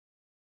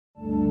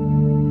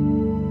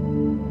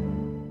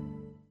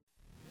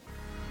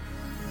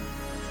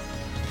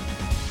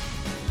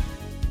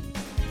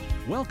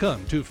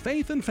Welcome to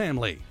Faith and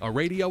Family, a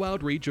radio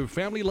outreach of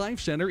Family Life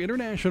Center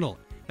International.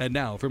 And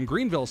now from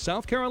Greenville,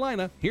 South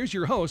Carolina, here's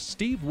your host,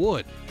 Steve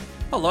Wood.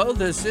 Hello,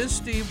 this is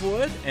Steve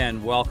Wood,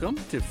 and welcome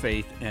to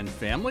Faith and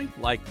Family.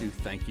 I'd like to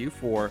thank you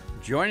for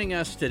joining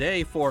us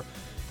today for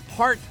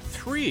part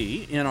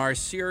 3 in our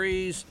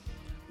series,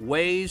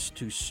 Ways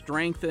to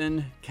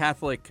Strengthen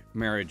Catholic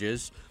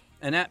Marriages.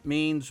 And that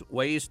means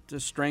ways to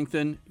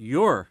strengthen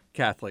your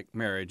Catholic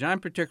marriage. I'm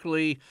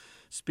particularly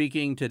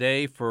speaking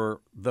today for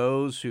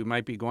those who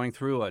might be going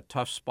through a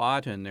tough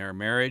spot in their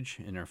marriage,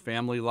 in their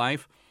family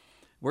life.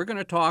 We're going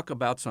to talk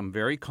about some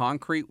very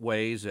concrete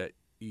ways that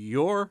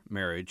your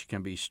marriage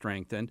can be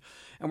strengthened.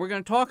 And we're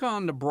going to talk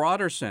on the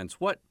broader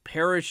sense, what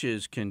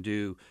parishes can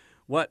do,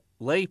 what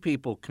lay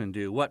people can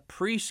do, what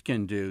priests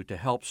can do to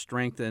help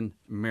strengthen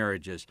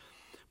marriages.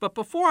 But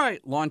before I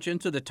launch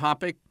into the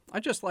topic,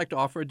 I'd just like to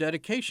offer a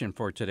dedication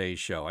for today's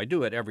show. I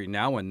do it every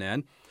now and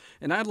then,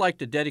 and I'd like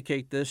to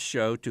dedicate this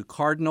show to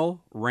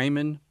Cardinal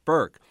Raymond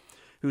Burke,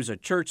 who's a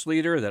church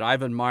leader that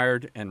I've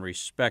admired and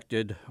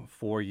respected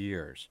for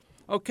years.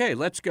 Okay,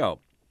 let's go.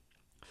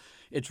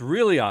 It's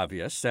really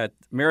obvious that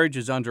marriage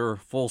is under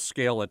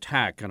full-scale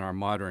attack in our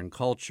modern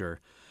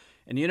culture.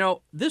 And you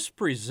know, this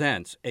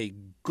presents a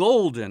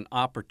golden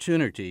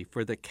opportunity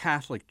for the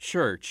Catholic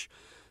Church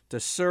to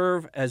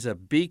serve as a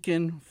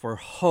beacon for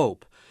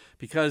hope.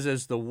 Because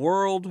as the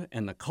world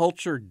and the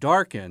culture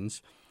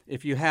darkens,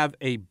 if you have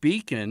a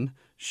beacon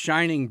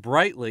shining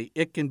brightly,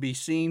 it can be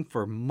seen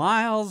for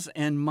miles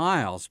and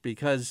miles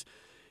because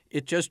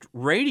it just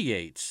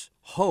radiates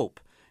hope.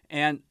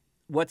 And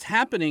what's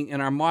happening in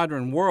our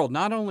modern world,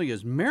 not only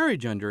is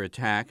marriage under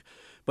attack,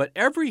 but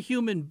every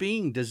human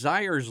being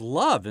desires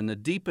love in the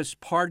deepest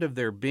part of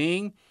their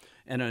being.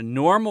 And a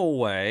normal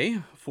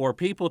way for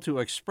people to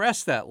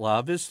express that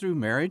love is through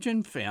marriage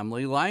and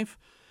family life.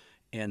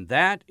 And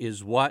that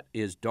is what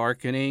is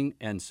darkening.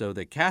 And so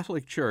the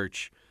Catholic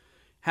Church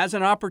has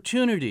an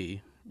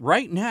opportunity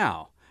right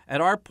now.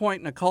 At our point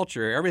in the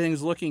culture,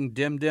 everything's looking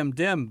dim,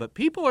 but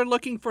people are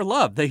looking for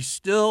love. They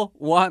still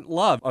want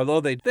love.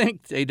 Although they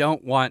think they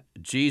don't want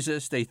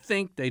Jesus, they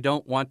think they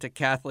don't want the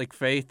Catholic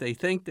faith, they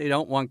think they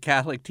don't want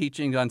Catholic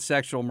teachings on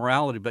sexual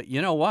morality. But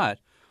you know what?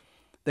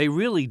 They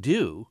really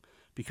do,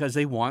 because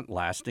they want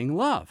lasting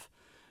love.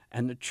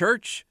 And the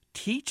church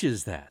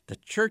teaches that. The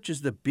church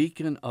is the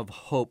beacon of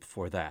hope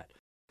for that.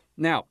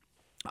 Now,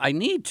 I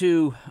need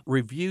to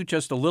review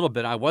just a little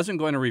bit. I wasn't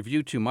going to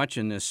review too much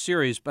in this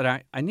series, but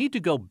I need to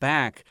go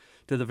back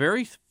to the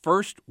very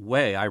first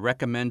way I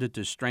recommended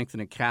to strengthen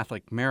a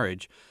Catholic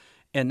marriage,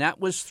 and that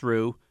was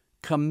through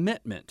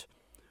commitment.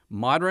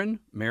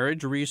 Modern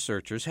marriage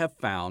researchers have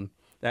found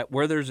that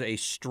where there's a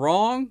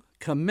strong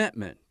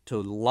commitment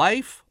to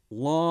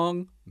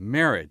lifelong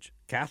marriage,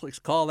 Catholics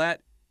call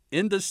that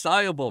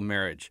indissoluble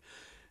marriage.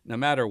 No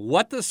matter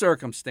what the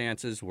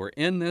circumstances, we're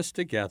in this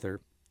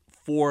together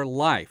for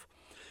life.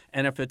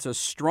 And if it's a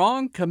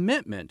strong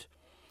commitment,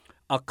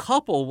 a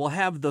couple will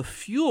have the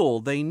fuel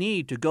they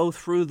need to go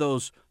through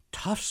those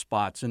tough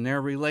spots in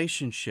their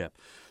relationship,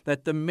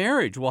 that the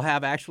marriage will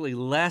have actually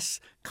less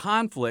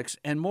conflicts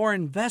and more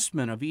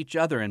investment of each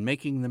other in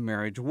making the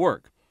marriage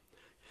work.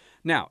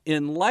 Now,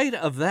 in light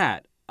of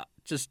that, I'll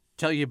just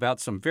tell you about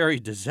some very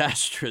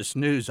disastrous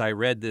news I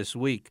read this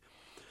week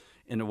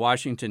in the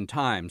Washington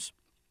Times.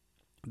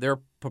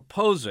 They're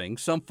proposing,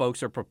 some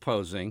folks are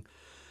proposing,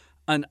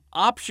 an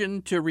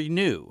option to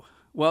renew.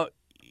 Well,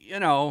 you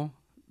know,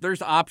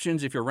 there's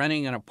options if you're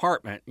renting an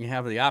apartment. You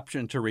have the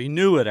option to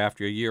renew it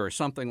after a year or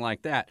something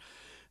like that.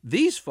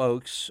 These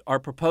folks are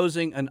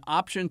proposing an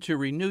option to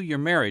renew your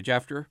marriage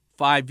after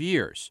 5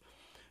 years.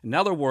 In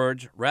other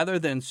words, rather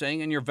than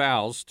saying in your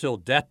vows, till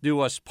death do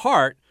us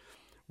part,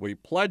 we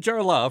pledge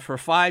our love for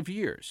 5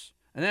 years.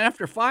 And then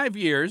after 5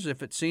 years,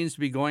 if it seems to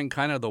be going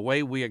kind of the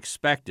way we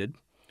expected,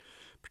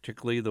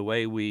 particularly the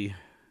way we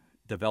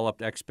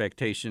developed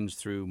expectations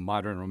through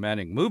modern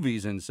romantic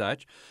movies and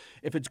such,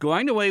 if it's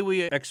going the way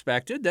we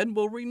expected, then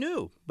we'll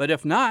renew. But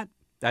if not,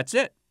 that's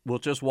it. We'll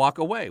just walk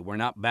away. We're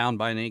not bound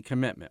by any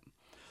commitment.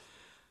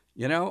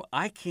 You know,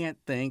 I can't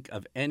think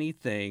of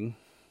anything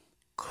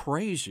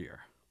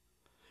crazier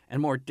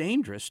and more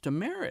dangerous to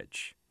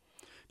marriage.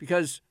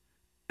 Because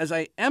as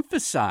I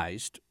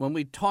emphasized when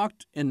we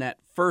talked in that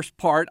first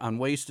part on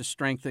ways to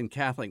strengthen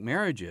Catholic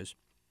marriages,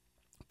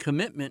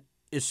 commitment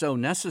is so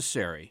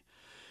necessary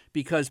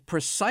because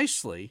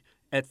precisely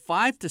at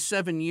 5 to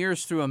 7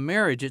 years through a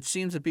marriage, it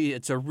seems to be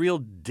it's a real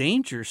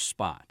danger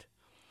spot.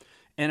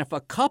 And if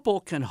a couple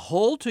can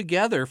hold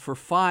together for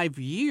 5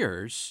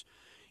 years,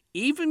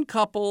 even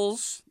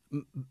couples,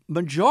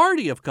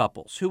 majority of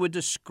couples who would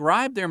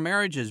describe their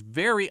marriage as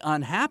very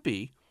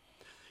unhappy,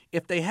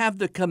 if they have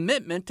the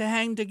commitment to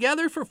hang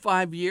together for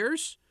 5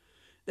 years,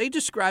 they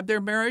describe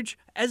their marriage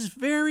as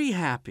very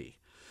happy.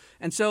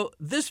 And so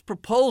this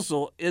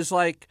proposal is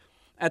like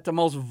at the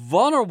most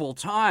vulnerable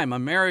time a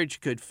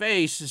marriage could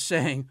face is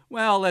saying,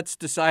 well, let's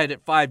decide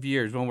at 5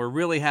 years when we're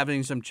really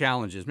having some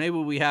challenges. Maybe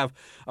we have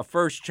a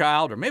first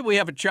child, or maybe we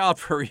have a child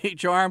for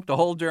each arm to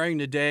hold during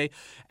the day,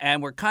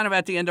 and we're kind of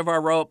at the end of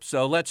our rope,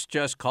 so let's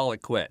just call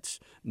it quits.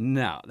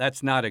 No,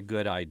 that's not a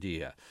good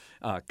idea.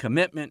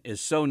 Commitment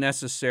is so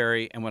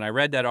necessary, and when I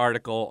read that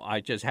article, I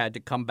just had to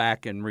come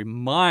back and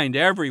remind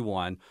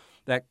everyone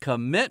that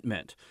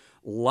commitment,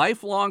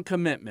 lifelong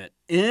commitment,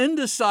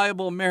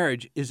 indissoluble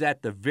marriage is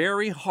at the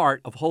very heart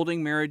of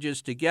holding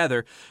marriages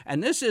together.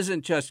 And this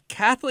isn't just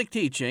Catholic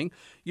teaching.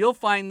 You'll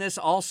find this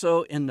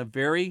also in the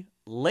very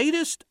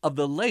latest of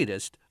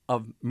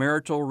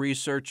marital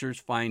researchers'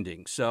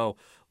 findings. So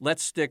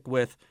let's stick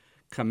with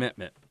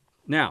commitment.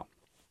 Now,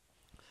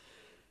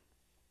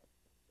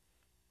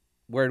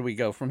 where do we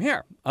go from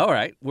here? All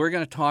right, we're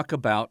going to talk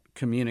about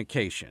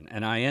communication.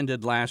 And I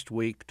ended last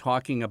week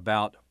talking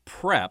about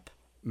PrEP,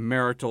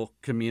 marital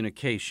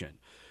communication,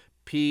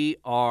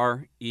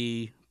 PREP.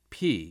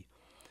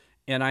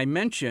 And I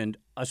mentioned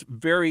a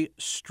very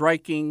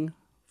striking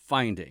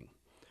finding.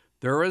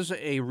 There was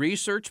a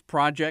research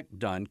project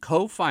done,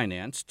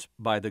 co-financed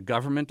by the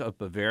government of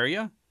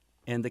Bavaria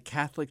and the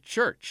Catholic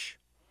Church.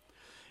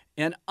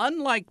 And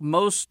unlike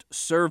most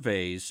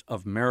surveys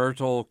of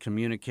marital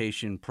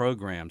communication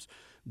programs,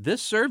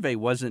 this survey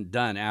wasn't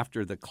done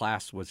after the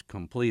class was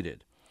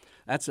completed.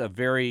 That's a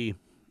very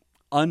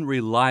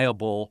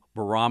unreliable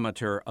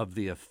barometer of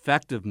the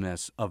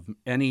effectiveness of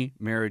any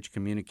marriage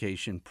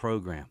communication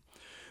program.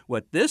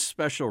 What this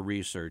special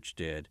research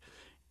did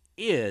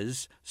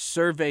is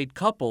surveyed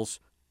couples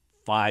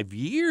 5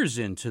 years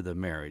into the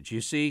marriage.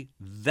 You see,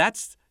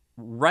 that's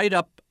right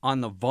up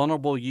on the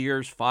vulnerable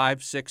years,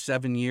 5, 6,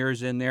 7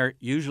 years in there.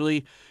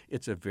 Usually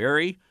it's a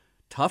very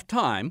tough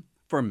time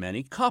for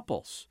many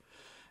couples.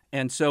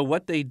 And so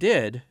what they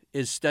did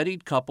is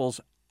studied couples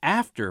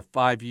after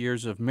 5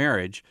 years of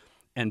marriage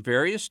and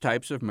various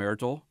types of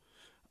marital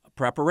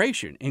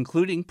preparation,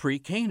 including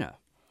pre-Cana.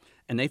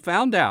 And they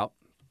found out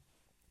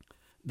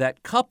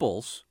that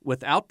couples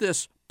without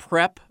this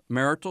PrEP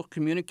marital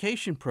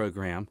communication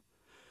program,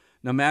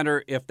 no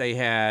matter if they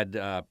had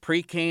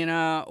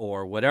pre-Cana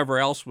or whatever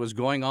else was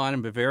going on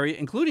in Bavaria,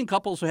 including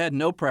couples who had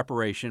no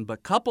preparation,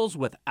 but couples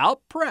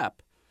without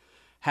PrEP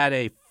had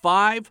a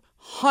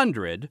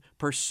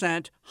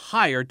 500%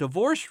 higher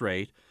divorce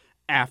rate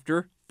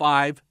after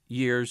 5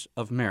 years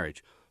of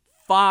marriage.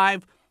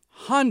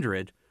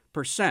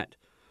 500%.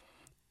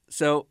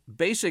 So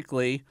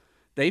basically,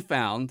 they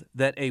found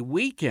that a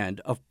weekend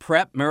of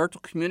PrEP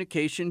marital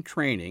communication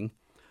training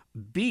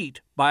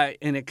beat by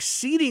an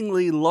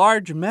exceedingly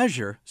large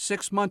measure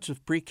 6 months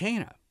of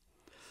pre-Cana.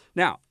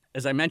 Now,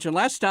 as I mentioned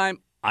last time,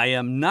 I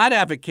am not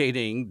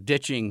advocating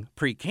ditching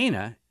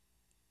pre-Cana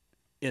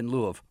in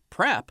lieu of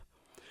PrEP,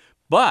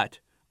 but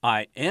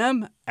I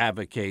am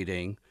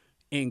advocating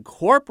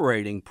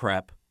incorporating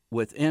PrEP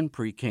within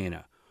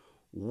pre-Cana.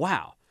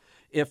 Wow.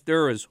 If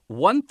there is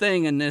one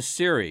thing in this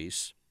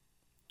series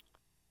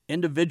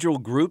individual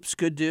groups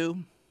could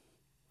do,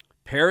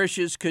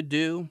 parishes could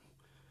do,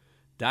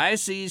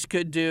 dioceses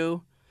could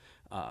do,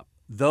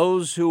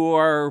 those who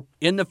are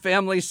in the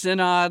family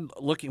synod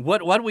looking,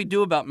 what do we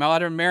do about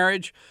modern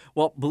marriage?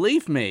 Well,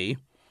 believe me,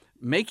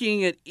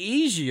 making it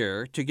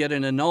easier to get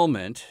an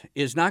annulment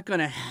is not going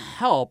to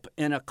help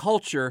in a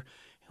culture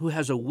who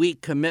has a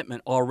weak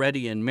commitment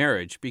already in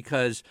marriage,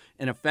 because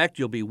in effect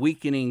you'll be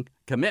weakening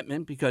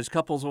commitment, because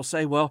couples will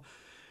say, well,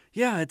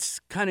 yeah, it's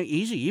kind of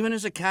easy, even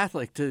as a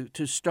Catholic,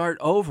 to start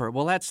over.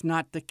 Well, that's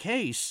not the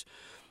case.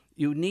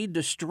 You need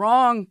the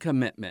strong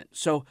commitment.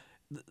 So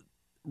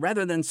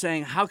rather than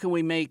saying, how can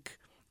we make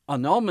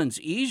annulments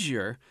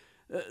easier,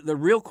 the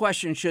real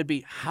question should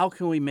be, how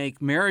can we make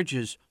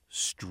marriages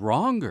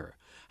stronger?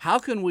 How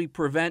can we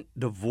prevent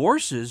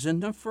divorces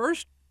in the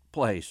first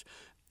place?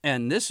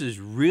 And this is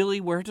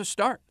really where to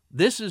start.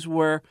 This is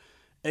where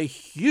a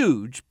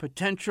huge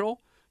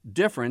potential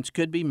difference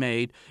could be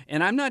made.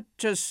 And I'm not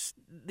just,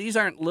 these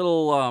aren't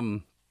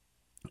little,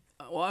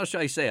 what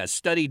should I say, a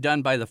study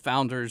done by the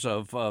founders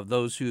of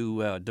those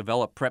who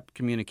develop PrEP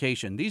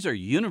communication. These are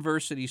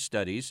university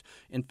studies.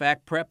 In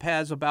fact, PrEP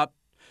has about,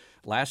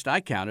 last I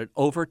counted,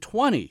 over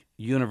 20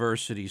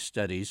 university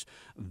studies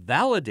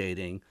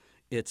validating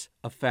its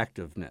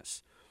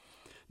effectiveness.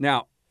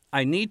 Now,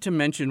 I need to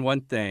mention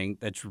one thing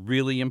that's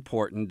really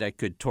important that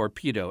could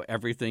torpedo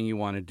everything you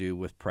want to do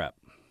with PrEP,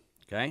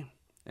 okay?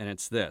 And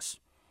it's this.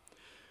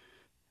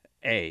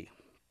 A,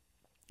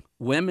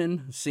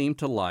 women seem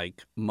to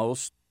like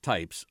most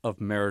types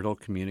of marital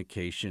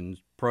communication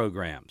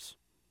programs,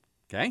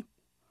 okay?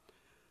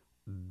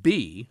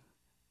 B,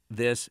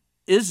 this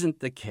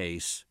isn't the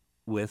case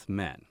with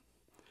men.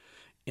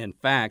 In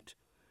fact,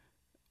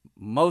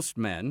 most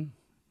men,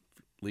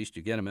 at least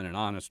you get them in an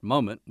honest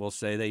moment, will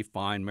say they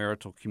find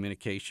marital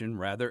communication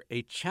rather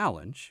a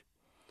challenge,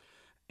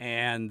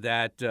 and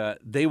that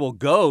they will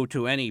go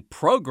to any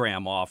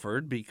program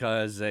offered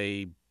because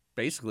they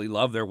basically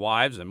love their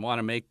wives and want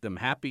to make them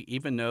happy,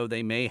 even though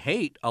they may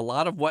hate a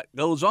lot of what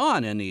goes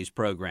on in these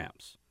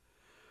programs.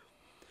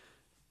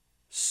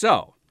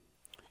 So,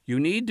 you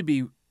need to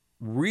be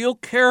real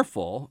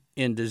careful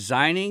in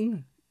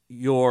designing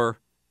your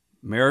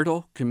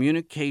marital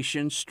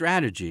communication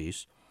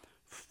strategies.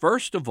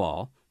 First of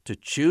all, to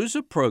choose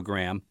a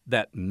program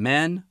that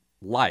men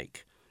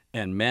like,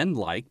 and men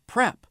like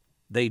prep.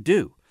 They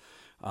do.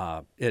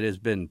 It has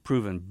been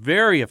proven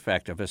very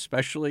effective,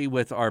 especially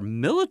with our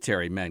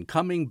military men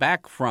coming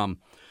back from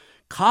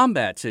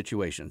combat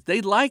situations.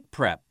 They like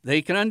prep.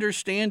 They can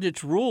understand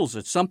its rules.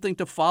 It's something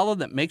to follow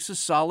that makes a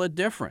solid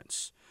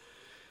difference.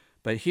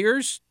 But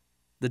here's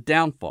the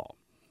downfall.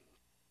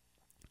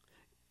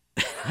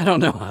 I don't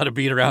know how to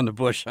beat around the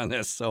bush on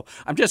this, so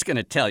I'm just going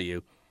to tell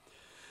you.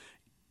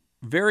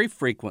 Very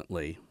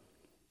frequently,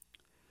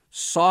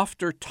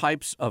 softer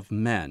types of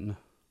men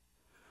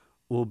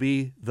will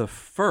be the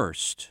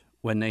first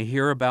when they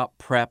hear about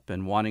prep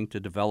and wanting to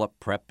develop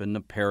prep in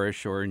the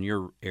parish or in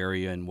your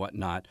area and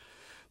whatnot.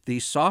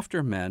 These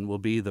softer men will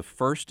be the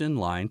first in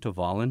line to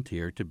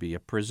volunteer to be a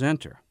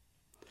presenter.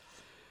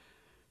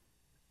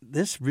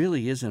 This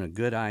really isn't a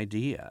good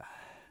idea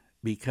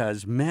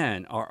because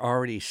men are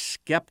already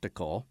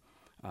skeptical,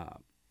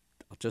 I'll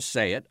just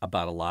say it,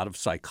 about a lot of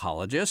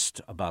psychologists,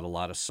 about a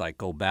lot of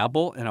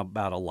psychobabble, and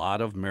about a lot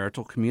of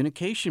marital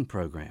communication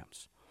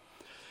programs.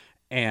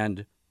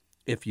 And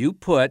if you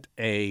put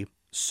a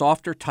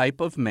softer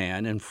type of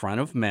man in front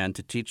of men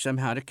to teach them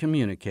how to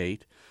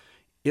communicate,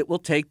 it will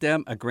take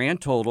them a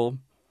grand total,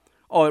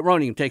 it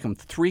won't even take them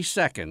 3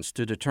 seconds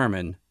to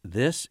determine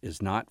this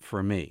is not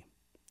for me,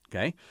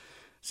 okay?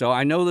 So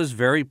I know this is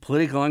very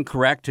politically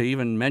incorrect to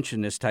even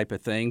mention this type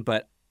of thing,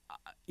 but,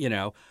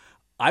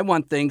 I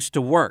want things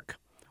to work.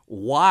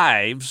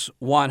 Wives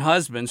want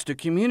husbands to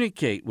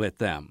communicate with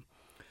them.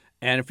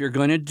 And if you're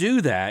going to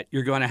do that,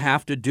 you're going to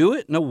have to do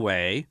it in a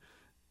way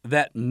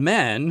that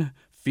men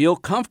feel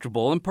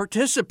comfortable in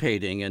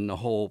participating in the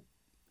whole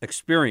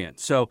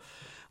experience. So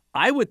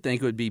I would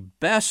think it would be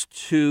best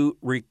to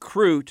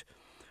recruit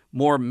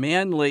more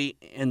manly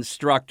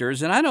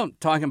instructors. And I don't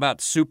talk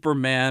about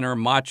supermen or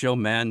macho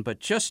men,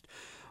 but just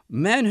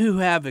men who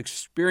have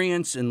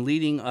experience in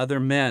leading other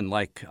men,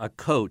 like a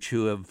coach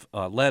who have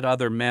led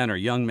other men or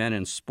young men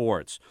in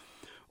sports,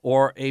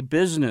 or a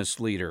business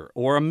leader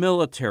or a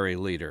military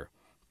leader.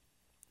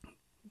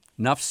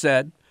 Enough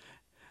said.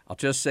 I'll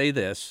just say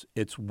this.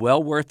 It's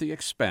well worth the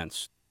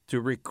expense to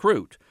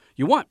recruit.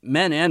 You want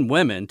men and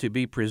women to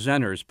be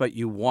presenters, but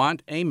you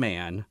want a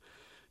man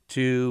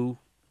to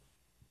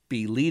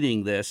be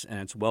leading this, and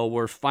it's well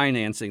worth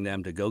financing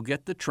them to go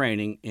get the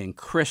training in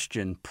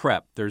Christian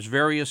prep. There's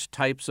various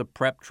types of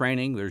prep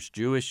training. There's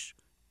Jewish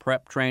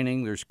prep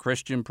training, there's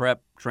Christian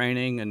prep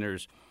training, and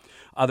there's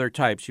other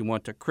types. You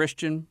want the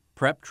Christian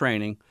prep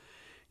training,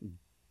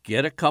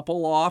 get a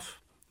couple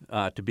off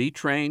to be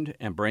trained,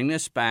 and bring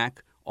this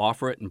back,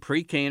 offer it in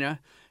pre-Cana,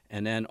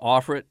 and then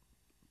offer it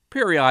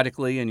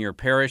periodically in your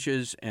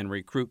parishes and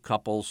recruit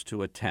couples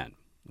to attend.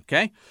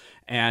 Okay?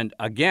 And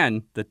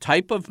again, the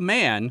type of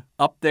man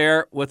up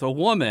there with a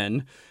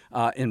woman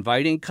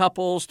inviting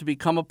couples to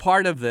become a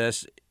part of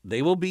this,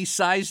 they will be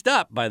sized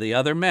up by the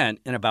other men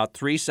in about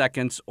 3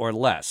 seconds or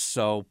less.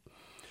 So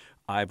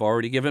I've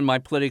already given my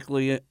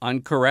politically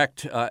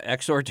incorrect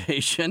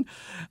exhortation.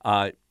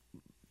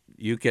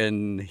 You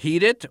can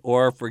heed it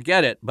or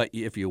forget it, but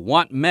if you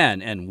want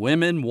men, and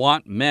women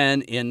want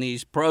men in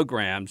these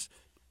programs,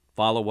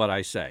 follow what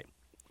I say.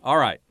 All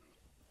right.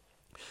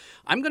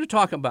 I'm going to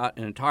talk about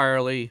an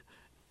entirely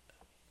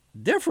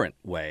different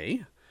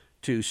way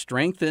to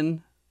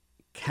strengthen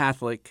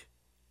Catholic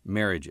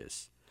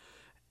marriages.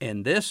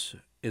 And this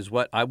is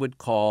what I would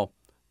call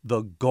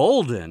the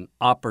golden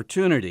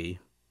opportunity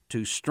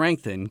to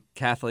strengthen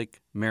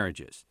Catholic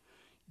marriages.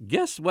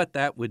 Guess what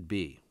that would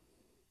be?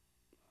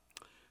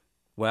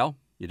 Well,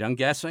 you done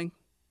guessing?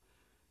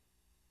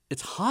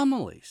 It's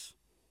homilies.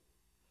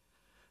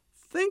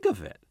 Think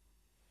of it.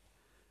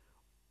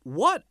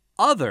 What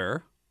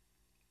other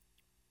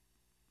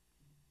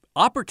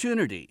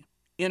opportunity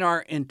in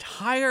our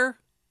entire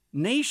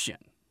nation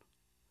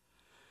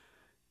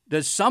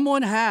does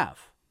someone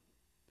have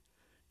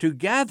to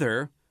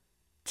gather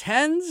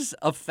tens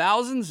of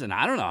thousands, and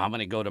I don't know how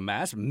many go to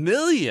Mass,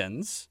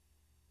 millions,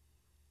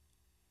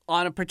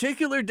 on a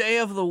particular day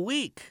of the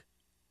week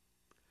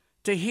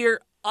to hear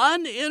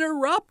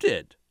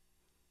uninterrupted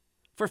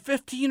for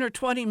 15 or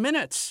 20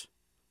 minutes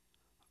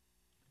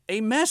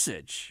a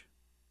message?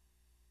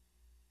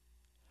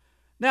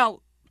 Now,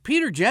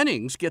 Peter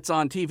Jennings gets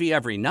on TV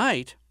every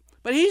night,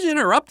 but he's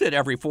interrupted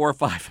every 4 or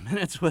 5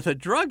 minutes with a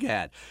drug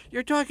ad.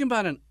 You're talking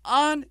about an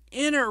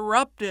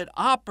uninterrupted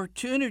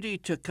opportunity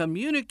to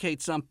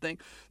communicate something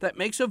that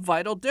makes a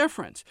vital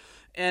difference.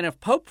 And if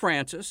Pope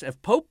Francis,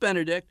 if Pope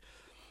Benedict,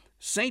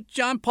 St.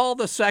 John Paul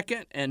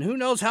II, and who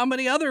knows how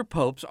many other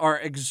popes are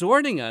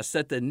exhorting us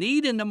that the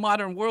need in the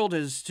modern world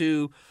is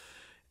to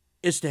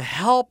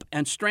help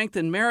and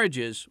strengthen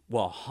marriages,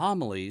 well,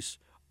 homilies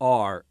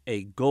are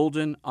a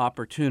golden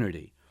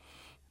opportunity.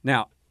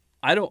 Now,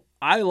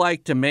 I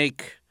like to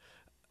make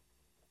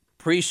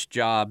priest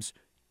jobs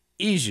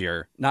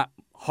easier, not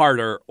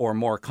harder or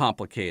more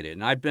complicated.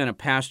 And I've been a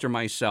pastor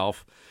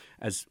myself,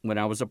 as when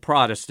I was a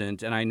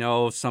Protestant, and I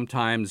know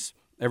sometimes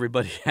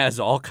everybody has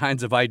all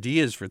kinds of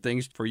ideas for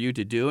things for you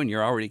to do, and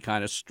you're already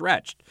kind of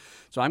stretched.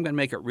 So I'm going to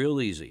make it real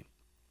easy.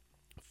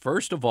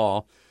 First of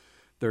all,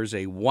 there's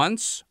a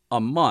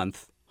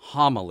once-a-month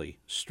homily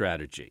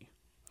strategy.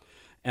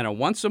 And a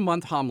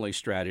once-a-month homily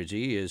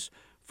strategy is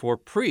for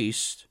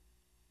priests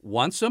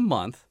once a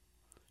month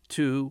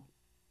to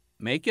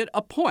make it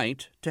a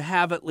point to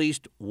have at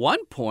least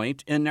one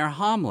point in their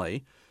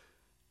homily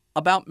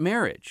about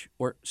marriage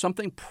or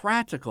something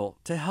practical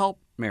to help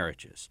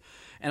marriages.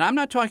 And I'm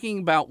not talking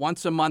about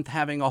once a month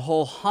having a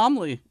whole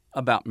homily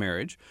about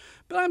marriage,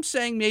 but I'm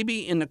saying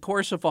maybe in the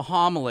course of a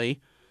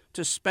homily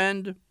to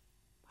spend,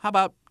 how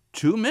about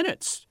 2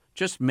 minutes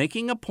just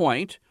making a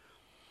point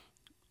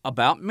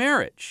about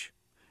marriage.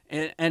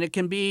 And it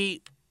can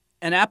be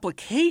an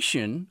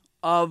application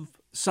of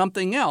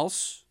something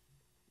else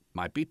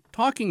might be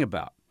talking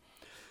about.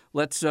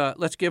 Let's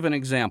give an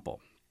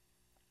example.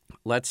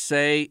 Let's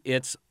say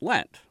it's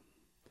Lent.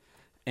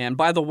 And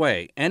by the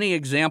way, any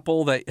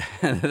example that,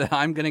 that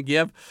I'm going to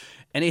give,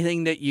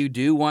 anything that you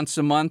do once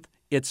a month,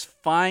 it's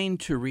fine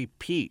to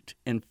repeat.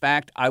 In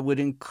fact, I would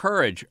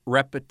encourage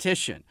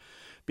repetition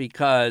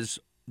because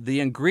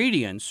the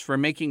ingredients for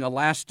making a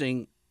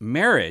lasting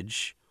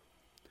marriage,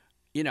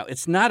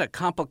 it's not a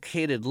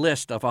complicated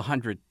list of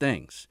 100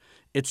 things.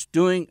 It's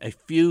doing a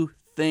few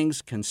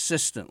things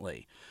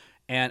consistently.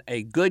 And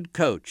a good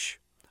coach,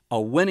 a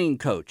winning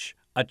coach,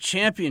 a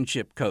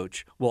championship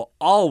coach will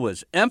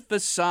always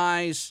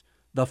emphasize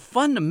the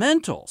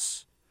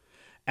fundamentals.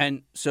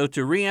 And so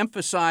to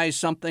reemphasize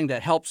something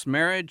that helps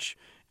marriage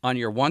on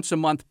your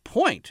once-a-month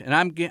point,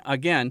 and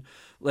again,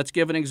 let's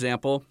give an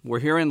example. We're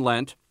here in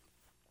Lent,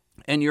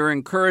 and you're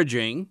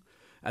encouraging,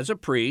 as a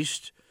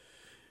priest,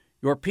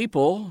 your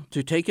people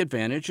to take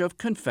advantage of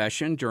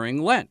confession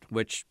during Lent,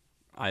 which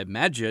I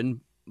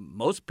imagine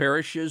most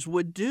parishes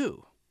would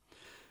do.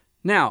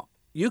 Now,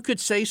 you could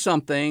say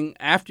something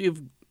after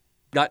you've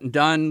gotten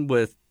done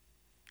with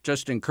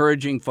just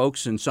encouraging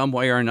folks in some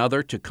way or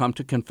another to come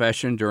to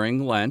confession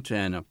during Lent,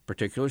 and a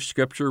particular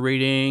scripture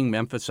reading,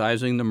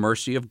 emphasizing the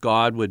mercy of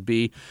God would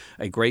be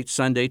a great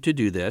Sunday to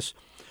do this.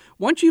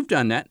 Once you've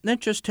done that, then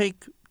just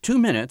take 2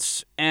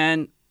 minutes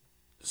and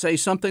say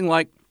something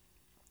like,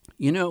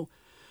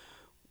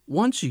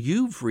 once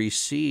you've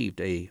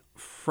received a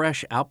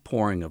fresh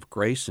outpouring of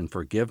grace and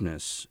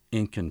forgiveness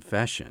in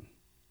confession,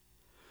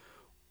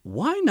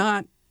 why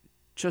not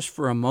just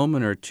for a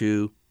moment or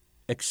two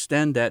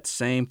extend that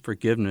same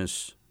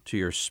forgiveness to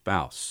your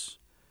spouse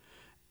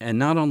and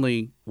not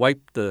only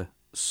wipe the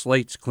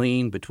slates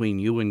clean between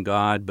you and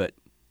God, but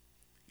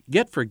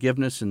get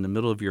forgiveness in the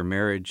middle of your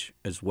marriage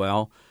as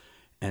well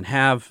and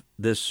have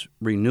this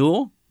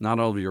renewal, not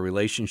only your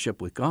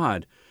relationship with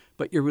God,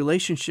 but your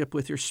relationship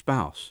with your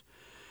spouse.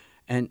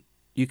 And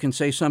you can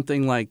say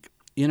something like,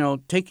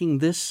 taking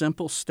this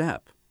simple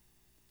step,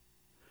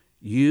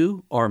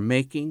 you are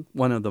making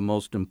one of the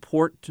most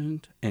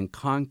important and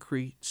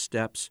concrete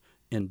steps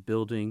in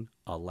building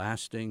a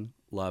lasting,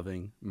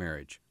 loving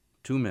marriage.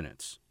 2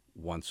 minutes,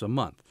 once a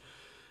month.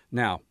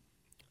 Now,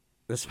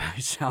 this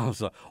might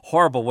sound a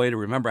horrible way to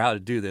remember how to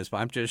do this, but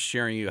I'm just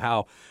sharing you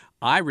how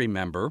I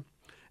remember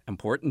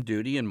important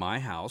duty in my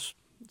house.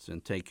 It's to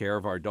take care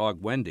of our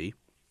dog, Wendy.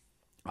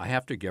 I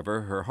have to give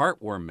her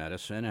heartworm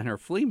medicine and her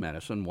flea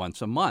medicine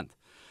once a month.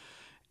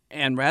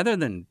 And rather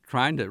than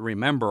trying to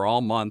remember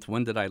all month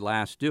when did I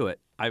last do it,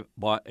 I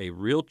bought a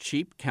real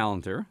cheap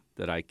calendar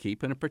that I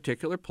keep in a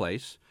particular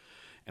place.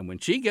 And when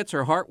she gets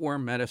her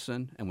heartworm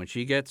medicine and when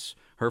she gets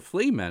her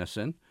flea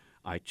medicine,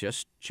 I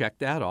just check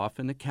that off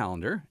in the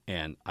calendar,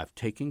 and I've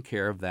taken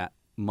care of that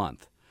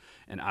month.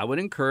 And I would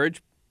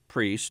encourage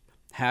priests,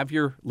 have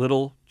your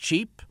little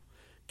cheap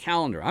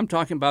calendar. I'm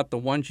talking about the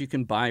ones you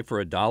can buy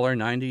for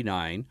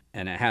 $1.99,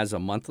 and it has a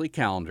monthly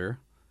calendar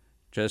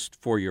just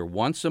for your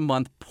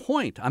once-a-month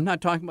point. I'm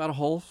not talking about a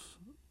whole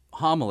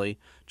homily,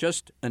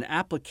 just an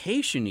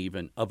application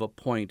even of a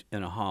point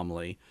in a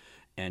homily,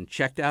 and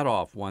check that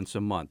off once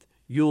a month.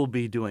 You'll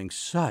be doing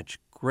such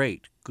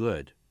great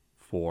good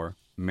for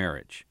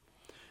marriage.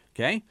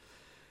 Okay?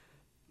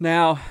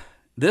 Now,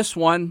 this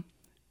one,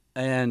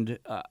 and,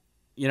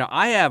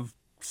 I have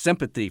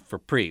sympathy for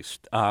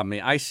priests.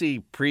 I see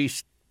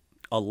priests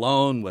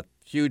alone with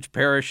huge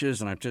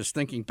parishes, and I'm just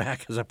thinking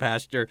back as a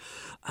pastor,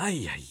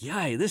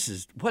 this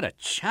is, what a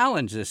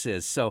challenge this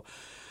is. So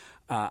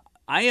I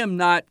am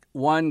not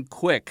one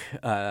quick,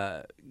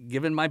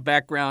 given my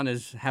background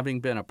as having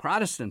been a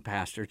Protestant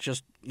pastor,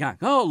 just,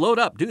 load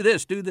up, do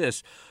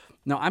this.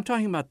 No, I'm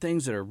talking about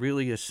things that are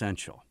really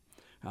essential.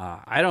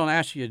 I don't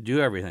ask you to do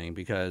everything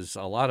because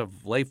a lot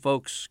of lay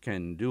folks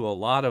can do a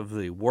lot of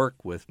the work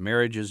with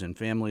marriages and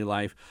family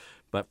life,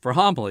 but for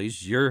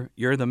homilies, you're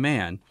the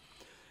man.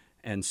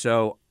 And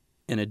so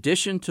in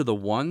addition to the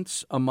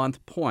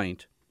once-a-month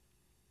point,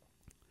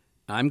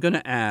 I'm going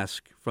to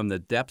ask from the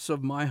depths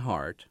of my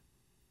heart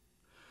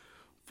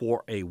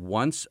for a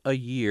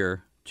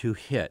once-a-year to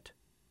hit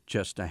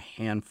just a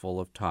handful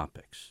of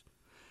topics.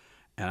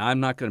 And I'm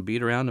not going to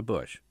beat around the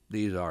bush.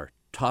 These are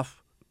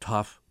tough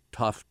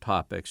tough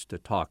topics to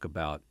talk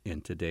about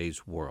in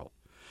today's world.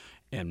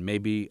 And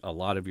maybe a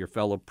lot of your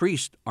fellow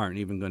priests aren't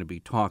even going to be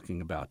talking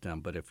about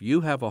them. But if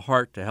you have a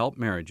heart to help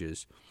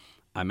marriages,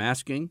 I'm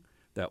asking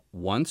that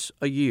once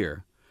a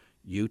year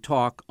you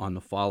talk on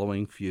the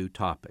following few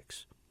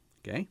topics.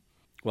 Okay?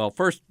 Well,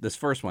 this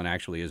first one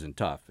actually isn't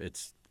tough.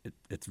 It's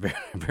very,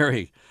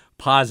 very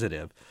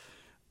positive.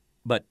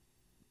 But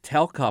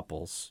tell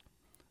couples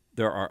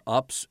there are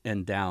ups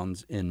and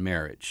downs in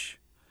marriage.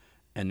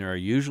 And there are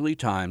usually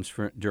times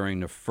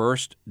during the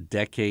first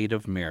decade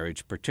of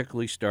marriage,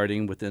 particularly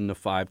starting within the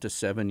 5 to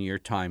 7 year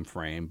time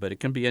frame, but it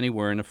can be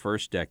anywhere in the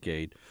first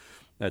decade,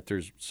 that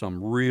there's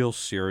some real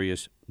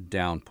serious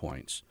down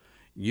points.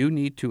 You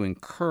need to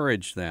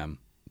encourage them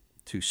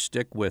to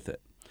stick with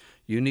it.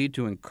 You need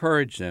to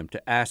encourage them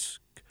to ask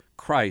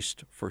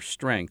Christ for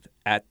strength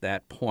at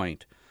that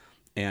point.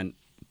 And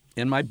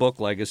in my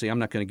book, Legacy, I'm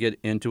not going to get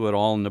into it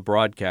all in the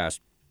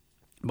broadcast,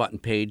 but on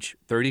page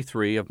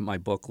 33 of my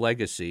book,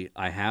 Legacy,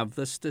 I have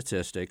the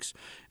statistics.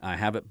 I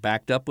have it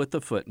backed up with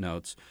the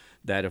footnotes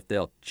that if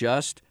they'll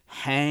just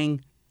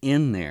hang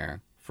in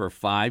there for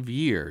 5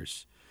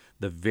 years,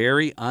 the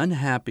very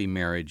unhappy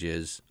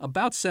marriages,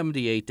 about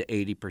 78 to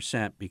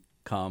 80%,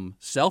 become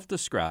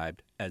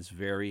self-described as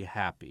very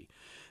happy.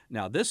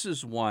 Now, this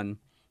is one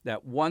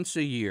that once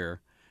a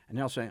year, and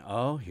they'll say,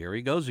 oh, here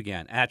he goes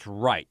again. That's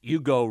right. You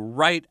go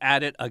right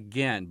at it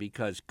again,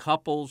 because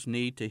couples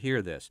need to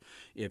hear this.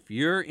 If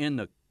you're in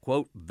the,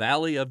 quote,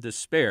 valley of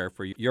despair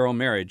for your own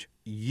marriage,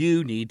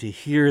 you need to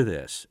hear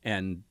this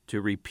and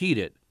to repeat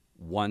it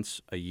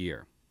once a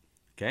year.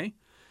 Okay?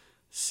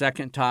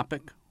 Second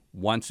topic,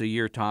 once a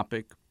year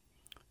topic,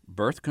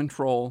 birth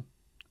control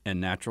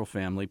and natural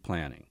family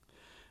planning.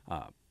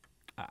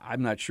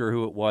 I'm not sure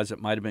who it was. It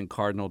might have been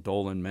Cardinal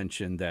Dolan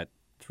mentioned that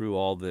through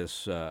all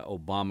this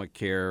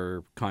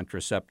Obamacare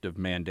contraceptive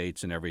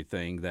mandates and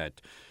everything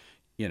that,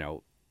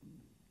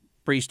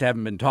 priests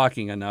haven't been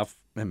talking enough,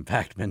 in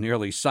fact, been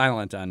nearly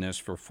silent on this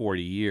for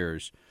 40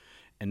 years.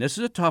 And this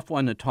is a tough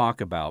one to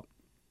talk about,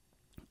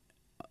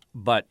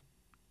 but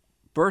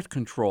birth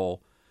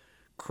control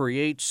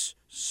creates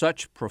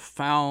such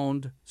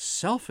profound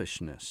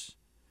selfishness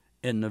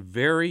in the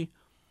very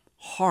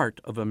heart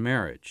of a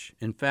marriage.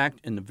 In fact,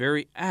 in the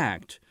very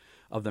act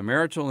of the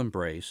marital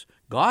embrace,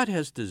 God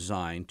has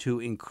designed to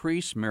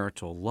increase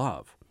marital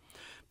love.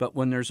 But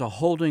when there's a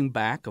holding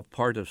back of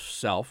part of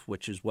self,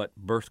 which is what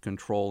birth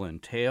control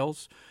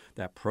entails,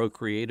 that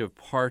procreative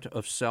part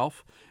of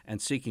self,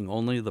 and seeking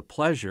only the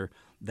pleasure,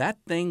 that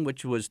thing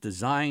which was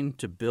designed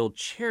to build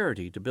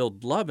charity, to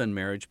build love in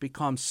marriage,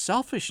 becomes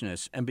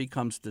selfishness and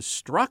becomes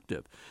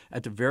destructive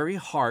at the very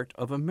heart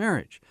of a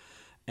marriage.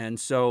 And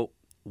so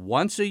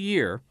once a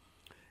year,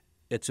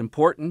 it's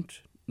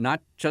important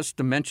not just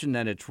to mention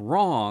that it's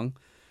wrong,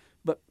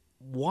 but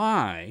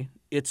why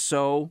it's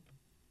so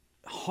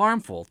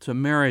harmful to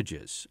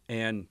marriages.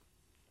 And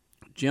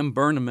Jim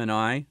Burnham and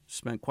I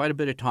spent quite a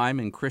bit of time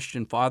in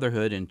Christian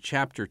Fatherhood in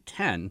Chapter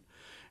 10.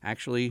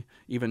 Actually,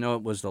 even though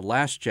it was the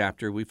last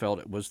chapter, we felt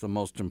it was the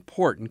most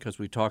important because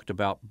we talked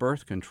about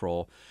birth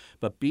control.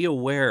 But be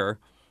aware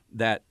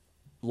that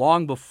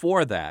long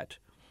before that,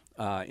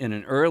 in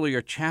an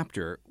earlier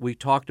chapter, we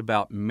talked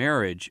about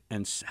marriage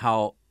and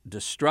how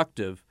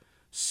destructive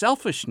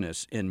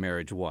selfishness in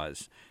marriage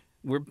was.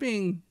 We're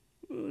being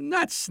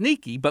not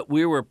sneaky, but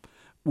we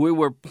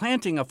were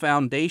planting a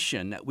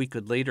foundation that we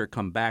could later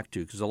come back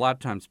to, because a lot of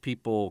times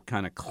people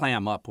kind of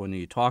clam up when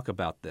you talk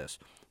about this.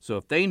 So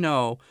if they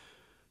know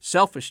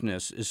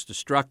selfishness is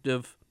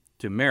destructive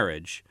to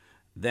marriage,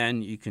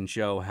 then you can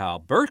show how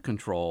birth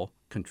control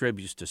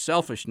contributes to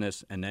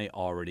selfishness, and they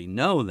already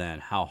know then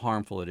how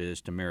harmful it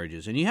is to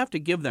marriages. And you have to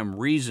give them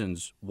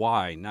reasons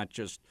why, not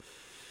just,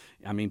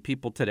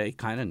 people today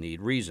kind of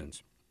need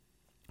reasons.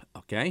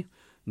 Okay?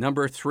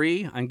 Number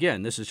 3,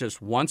 again, this is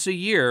just once a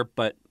year,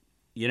 but,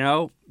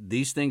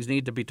 these things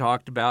need to be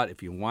talked about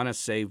if you want to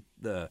save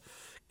the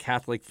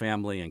Catholic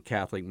family and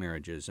Catholic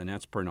marriages, and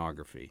that's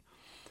pornography.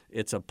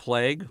 It's a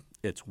plague.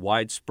 It's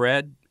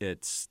widespread.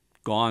 It's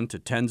gone to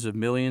tens of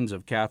millions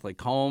of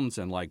Catholic homes,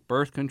 and like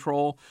birth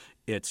control,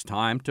 it's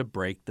time to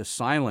break the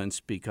silence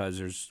because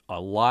there's a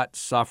lot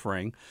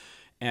suffering.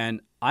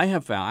 And I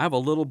have a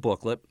little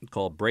booklet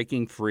called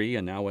Breaking Free,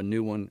 and now a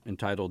new one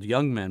entitled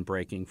Young Men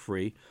Breaking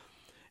Free.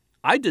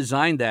 I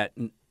designed that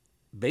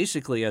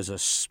basically as a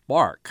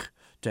spark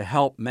to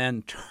help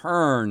men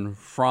turn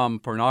from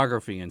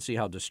pornography and see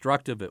how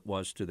destructive it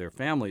was to their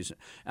families.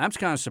 And I'm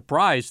kind of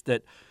surprised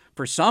that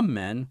for some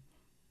men,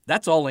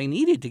 that's all they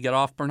needed to get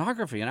off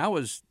pornography. And I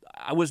was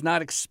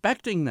not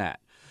expecting that.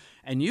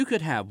 And you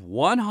could have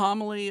one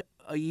homily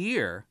a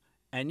year,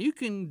 and you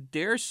can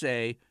dare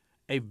say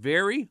a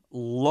very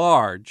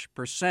large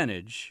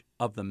percentage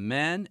of the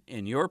men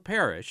in your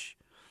parish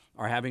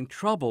are having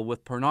trouble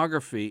with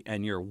pornography,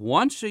 and your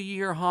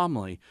once-a-year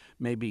homily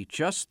may be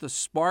just the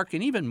spark,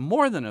 and even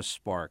more than a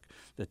spark,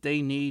 that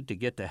they need to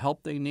get the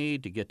help they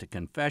need, to get to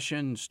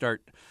confession,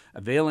 start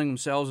availing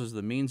themselves as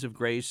the means of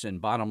grace,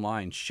 and bottom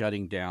line,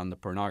 shutting down the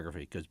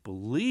pornography. Because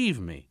believe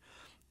me,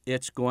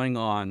 it's going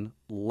on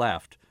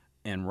left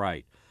and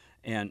right.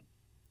 And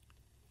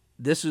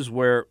this is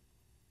where,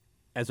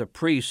 as a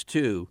priest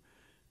too,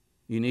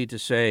 you need to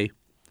say,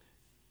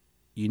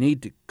 you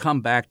need to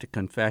come back to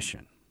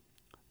confession.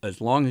 As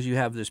long as you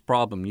have this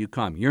problem, you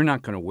come. You're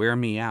not going to wear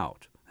me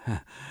out.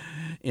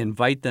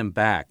 Invite them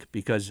back,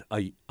 because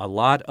a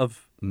lot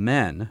of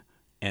men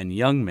and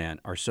young men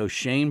are so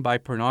shamed by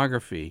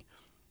pornography,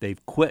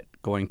 they've quit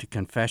going to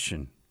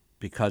confession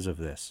because of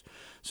this.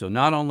 So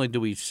not only do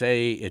we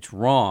say it's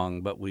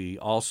wrong, but we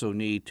also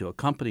need to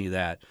accompany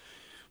that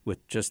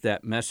with just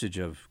that message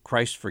of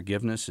Christ's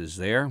forgiveness is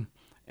there,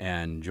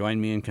 and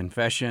join me in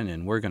confession,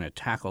 and we're going to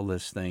tackle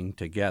this thing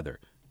together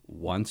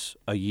once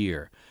a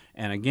year.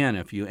 And again,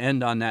 if you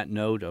end on that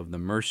note of the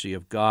mercy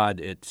of God,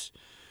 it's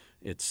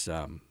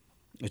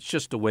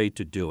just a way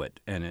to do it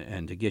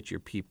and to get your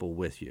people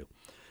with you.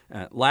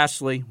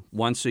 Lastly,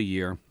 once a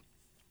year,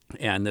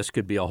 and this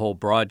could be a whole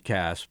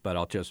broadcast, but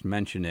I'll just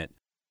mention it,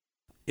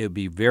 it would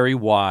be very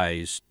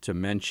wise to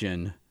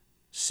mention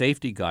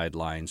safety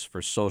guidelines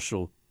for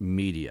social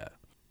media.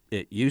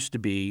 It used to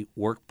be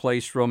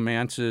workplace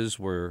romances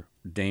were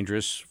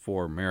dangerous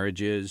for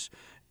marriages,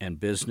 and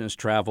business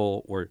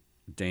travel were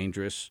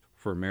dangerous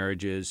for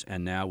marriages,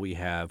 and now we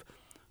have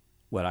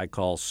what I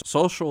call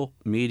social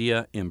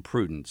media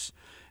imprudence,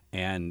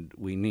 and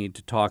we need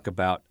to talk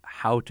about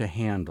how to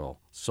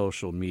handle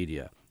social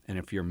media. And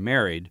if you're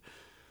married,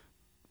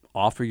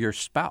 offer your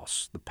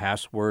spouse the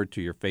password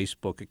to your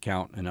Facebook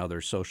account and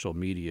other social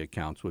media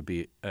accounts would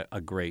be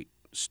a great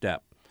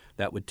step.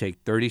 That would take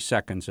 30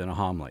 seconds in a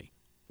homily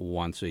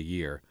once a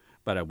year,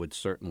 but I would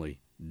certainly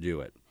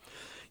do it.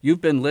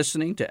 You've been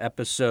listening to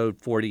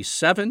episode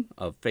 47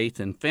 of Faith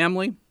and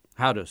Family,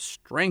 How to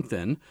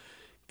Strengthen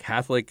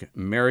Catholic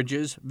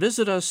Marriages.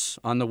 Visit us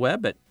on the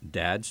web at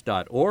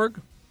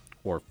dads.org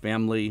or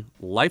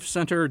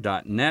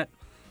familylifecenter.net.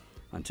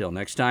 Until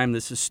next time,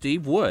 this is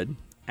Steve Wood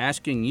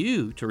asking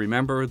you to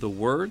remember the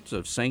words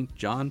of St.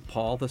 John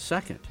Paul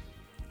II.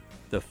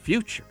 The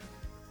future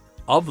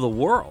of the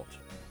world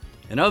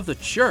and of the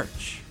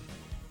church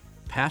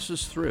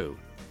passes through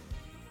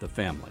the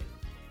family.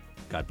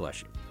 God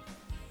bless you.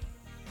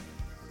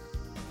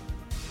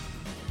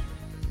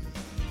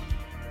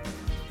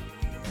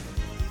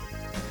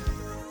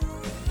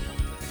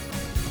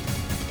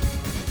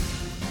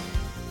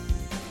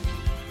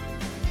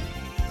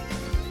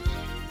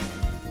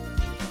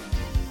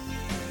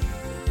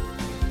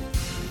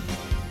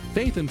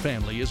 Faith and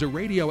Family is a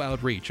radio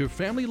outreach of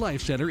Family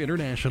Life Center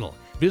International.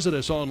 Visit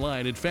us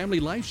online at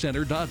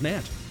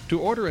familylifecenter.net. To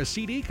order a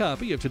CD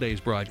copy of today's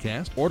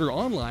broadcast, order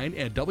online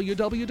at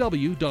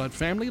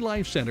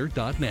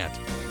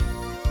www.familylifecenter.net.